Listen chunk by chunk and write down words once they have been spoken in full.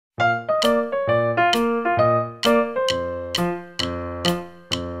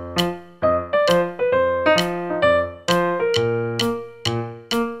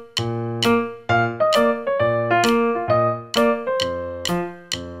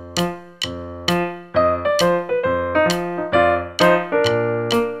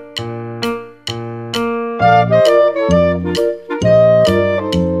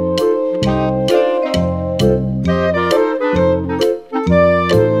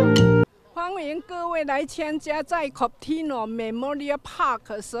位来参加在 Coptino Memorial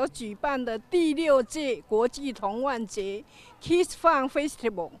Park 所举办的第6届国际童玩节 Kids Fun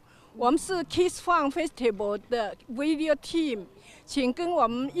Festival。我们是 Kids Fun Festival 的 Video Team， 请跟我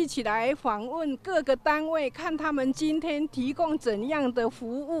们一起来访问各个单位，看他们今天提供怎样的服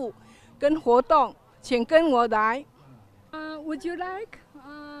务跟活动。请跟我来。Would you like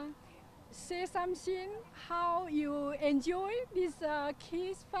say something? How you enjoy this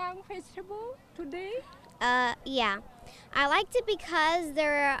Kids Fun Festival today? Yeah, I liked it because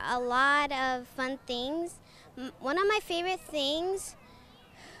there are a lot of fun things. One of my favorite things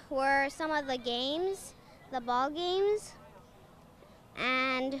were some of the games, the ball games,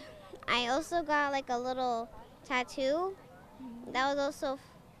 and I also got like a little tattoo. That was also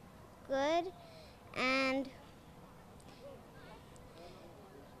good, and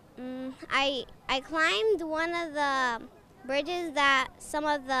I climbed one of the bridges that some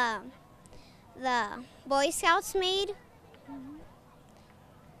of the Boy Scouts made,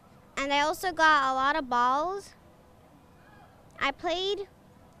 and I also got a lot of balls. I played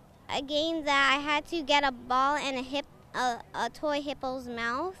a game that I had to get a ball in a toy hippo's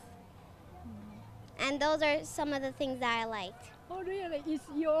mouth, and those are some of the things that I liked. Oh, really? Is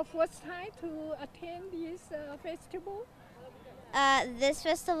your first time to attend this festival? This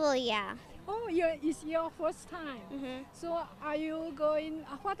festival, yeah. Oh, it's your first time. So are you going,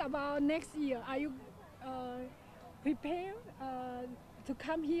 what about next year? Are you prepared to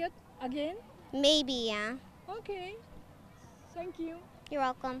come here again? Maybe, yeah. Okay, thank you. You're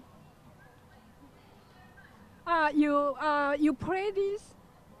welcome. You play this?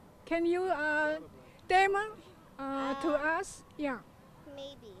 Can you demo to us? Yeah.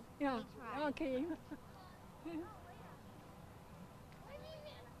 Maybe. Yeah. Try. Okay.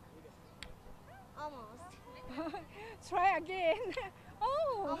 Almost. Try again.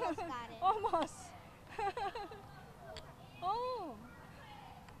 Oh. Almost got it. Almost. Oh.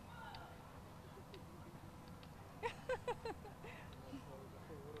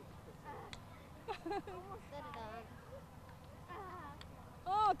 Almost got it done.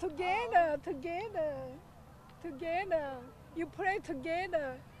 Oh, together. You play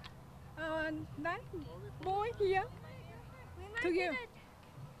together. That boy here. Together.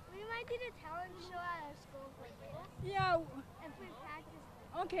 We might do the talent show at our school for this. Yeah. If we practice.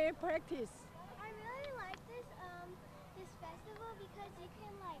 Okay, practice. I really like this festival because you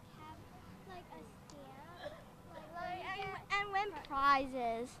can like have like a stamp, and win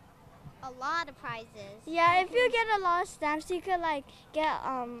prizes. A lot of prizes. Yeah, if you get a lot of stamps, you could like get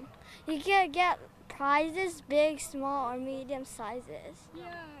prizes, big, small, or medium sizes.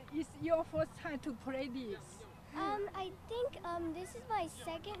 Yeah, it's your first time to play this. I think this is my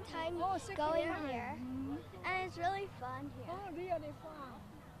second time Second going time. here, and it's really fun here. Oh, really fun.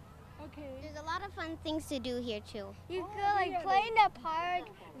 Okay. There's a lot of fun things to do here too. You could like play in the park,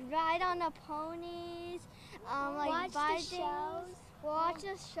 ride on the ponies, like buy things, watch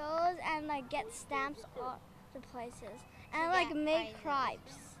the shows, and like get stamps all the places, and like make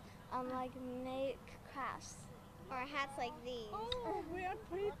crafts, like make crafts. Or hats like these. Oh, very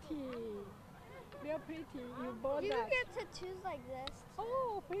pretty. Very pretty. You bought You that. get to choose like this.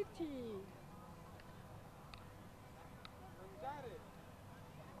 Oh, pretty.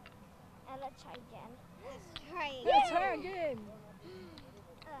 And let's try again. Let's try it. Let's try again.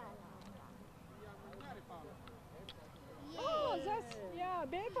 Oh, that's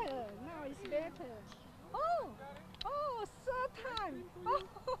better. Now it's better. Oh, third time. Oh.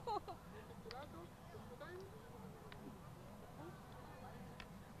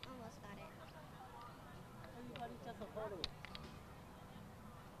 Almost got it.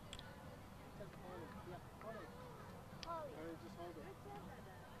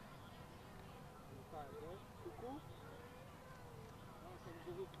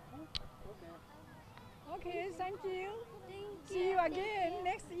 Okay, thank you. See you again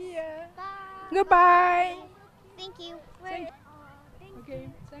next year. Bye. Goodbye. Thank you. Okay,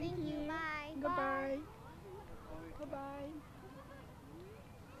 thank you. Bye. Goodbye. Goodbye.